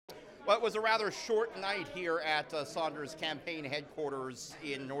But it was a rather short night here at Saunders' campaign headquarters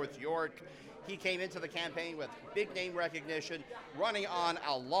in North York. He came into the campaign with big name recognition, running on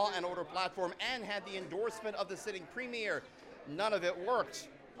a law and order platform, and had the endorsement of the sitting premier. None of it worked.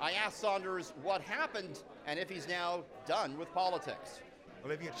 I asked Saunders what happened and if he's now done with politics.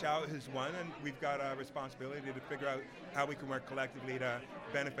 Olivia Chow has won, and we've got a responsibility to figure out how we can work collectively to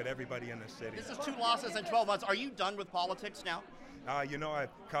benefit everybody in the city. This is 2 losses in 12 months. Are you done with politics now? I've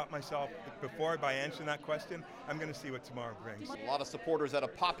caught myself before by answering that question. I'm going to see what tomorrow brings. A lot of supporters at a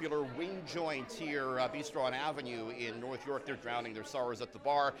popular wing joint here, Bistro on Avenue in North York. They're drowning their sorrows at the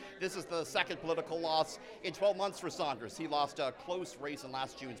bar. This is the second political loss in 12 months for Saunders. He lost a close race in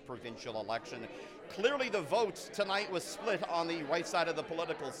last June's provincial election. Clearly the vote tonight was split on the right side of the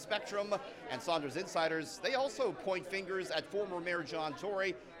political spectrum, and Saunders insiders, they also point fingers at former Mayor John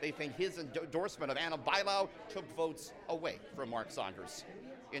Tory. They think his endorsement of Anna Bailau took votes away from Mark Saunders.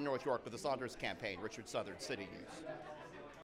 In North York with the Saunders campaign, Richard Southern, City News.